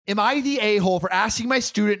Am I the a-hole for asking my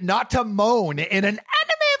student not to moan in an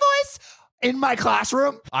anime voice in my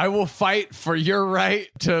classroom? I will fight for your right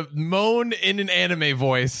to moan in an anime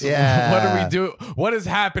voice. Yeah. What do we do? What is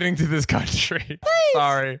happening to this country? Please,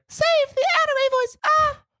 Sorry. save the anime voice.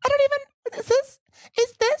 I don't even,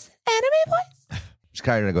 is this anime voice? Just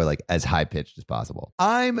kind of going to go like as high pitched as possible.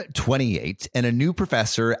 I'm 28 and a new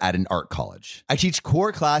professor at an art college. I teach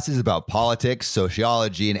core classes about politics,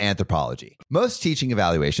 sociology, and anthropology. Most teaching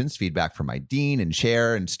evaluations, feedback from my dean and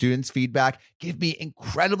chair, and students' feedback give me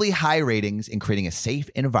incredibly high ratings in creating a safe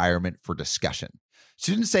environment for discussion.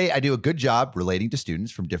 Students say I do a good job relating to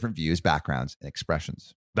students from different views, backgrounds, and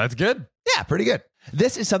expressions. That's good. Yeah, pretty good.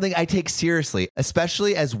 This is something I take seriously,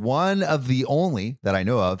 especially as one of the only that I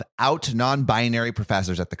know of out non-binary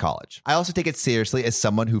professors at the college. I also take it seriously as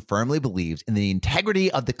someone who firmly believes in the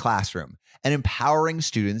integrity of the classroom and empowering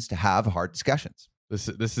students to have hard discussions.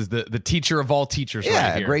 This is the teacher of all teachers.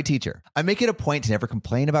 Yeah, right here. a great teacher. I make it a point to never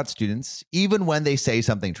complain about students, even when they say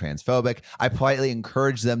something transphobic. I politely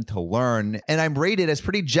encourage them to learn, and I'm rated as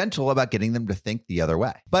pretty gentle about getting them to think the other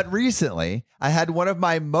way. But recently, I had one of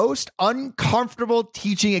my most uncomfortable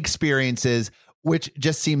teaching experiences, which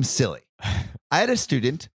just seems silly. I had a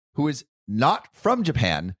student who is not from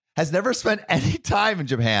Japan, has never spent any time in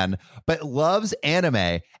Japan, but loves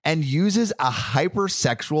anime and uses a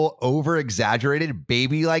hypersexual, over-exaggerated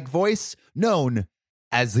baby-like voice known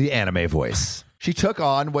as the anime voice. She took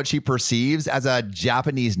on what she perceives as a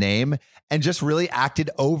Japanese name and just really acted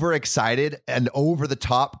overexcited and over the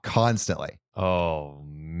top constantly. Oh,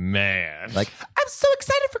 man. Like, I'm so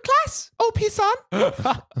excited for class, OP-san.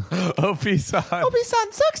 OP-san.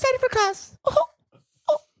 OP-san, so excited for class.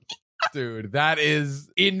 Dude, that is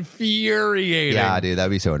infuriating. Yeah, dude, that'd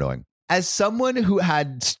be so annoying. As someone who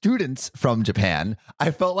had students from Japan, I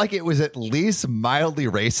felt like it was at least mildly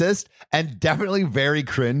racist and definitely very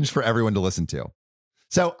cringe for everyone to listen to.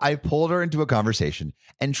 So I pulled her into a conversation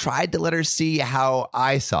and tried to let her see how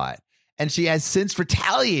I saw it. And she has since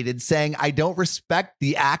retaliated, saying I don't respect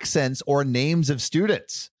the accents or names of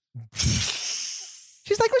students.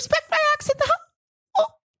 She's like, respect my accent.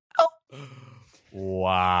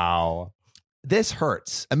 Wow. This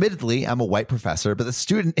hurts. Admittedly, I'm a white professor, but the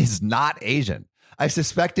student is not Asian. I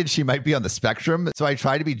suspected she might be on the spectrum, so I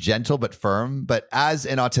try to be gentle but firm. But as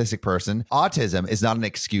an autistic person, autism is not an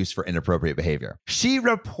excuse for inappropriate behavior. She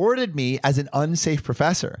reported me as an unsafe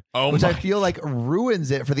professor, which I feel like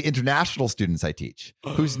ruins it for the international students I teach,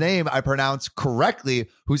 whose name I pronounce correctly,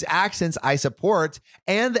 whose accents I support,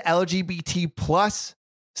 and the LGBT plus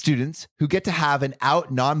students who get to have an out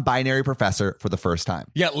non-binary professor for the first time.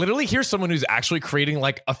 Yeah, literally here's someone who's actually creating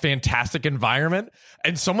like a fantastic environment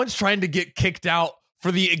and someone's trying to get kicked out for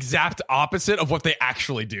the exact opposite of what they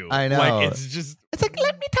actually do. I know. Like it's like,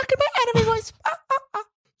 let me talk in my anime voice.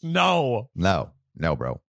 No,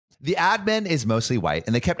 bro. The admin is mostly white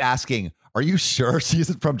and they kept asking, are you sure she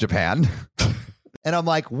isn't from Japan? And I'm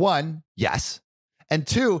like, one, yes. And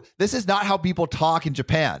two, this is not how people talk in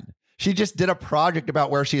Japan. She just did a project about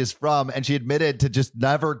where she is from, and she admitted to just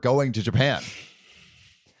never going to Japan.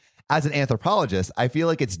 As an anthropologist, I feel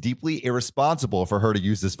like it's deeply irresponsible for her to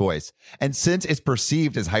use this voice. And since it's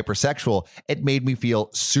perceived as hypersexual, it made me feel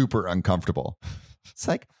super uncomfortable. It's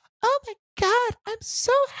like, oh my God, I'm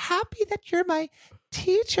so happy that you're my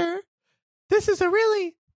teacher. This is a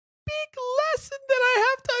really big lesson that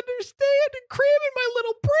I have to understand and cram in my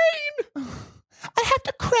little brain. I have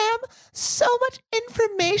to cram so much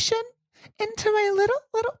information into my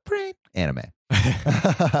little brain. Anime.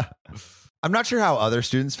 I'm not sure how other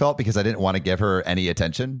students felt because I didn't want to give her any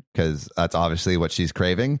attention because that's obviously what she's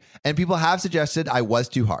craving. And people have suggested I was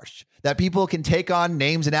too harsh, that people can take on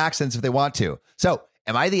names and accents if they want to. So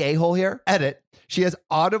am I the a-hole here? Edit. She has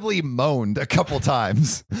audibly moaned a couple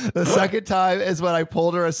times. The second time is when I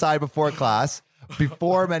pulled her aside before class,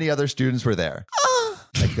 before many other students were there.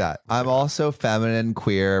 Like that. I'm also feminine,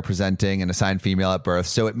 queer, presenting, and assigned female at birth,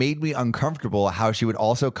 so it made me uncomfortable how she would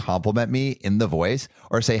also compliment me in the voice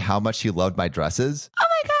or say how much she loved my dresses. Oh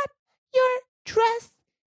my God, your dress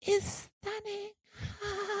is stunning.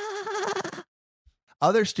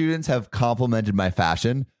 Other students have complimented my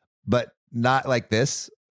fashion, but not like this,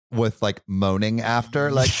 with like moaning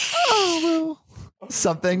after, like, oh,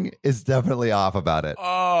 something is definitely off about it.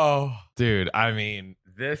 Oh, dude, I mean,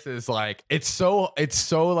 this is like, it's so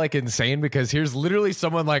like insane because here's literally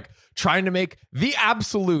someone like trying to make the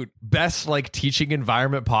absolute best like teaching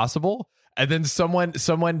environment possible. And then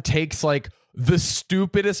someone takes like the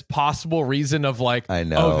stupidest possible reason of like, I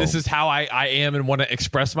know, oh, this is how I am and want to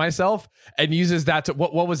express myself, and uses that to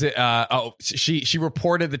what was it? She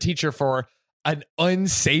reported the teacher for an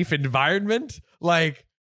unsafe environment. Like,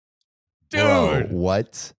 Bro,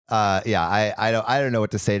 what? Yeah, I don't know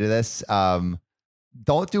what to say to this.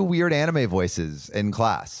 Don't do weird anime voices in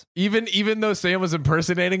class. Even though Sam was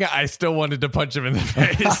impersonating it, I still wanted to punch him in the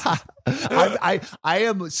face. I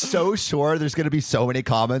am so sure there's going to be so many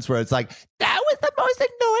comments where it's like, that was the most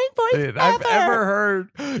annoying voice I've ever heard.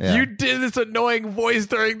 Yeah. You did this annoying voice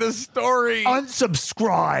during the story.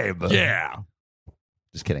 Unsubscribe. Yeah.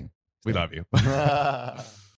 Just kidding. We love you.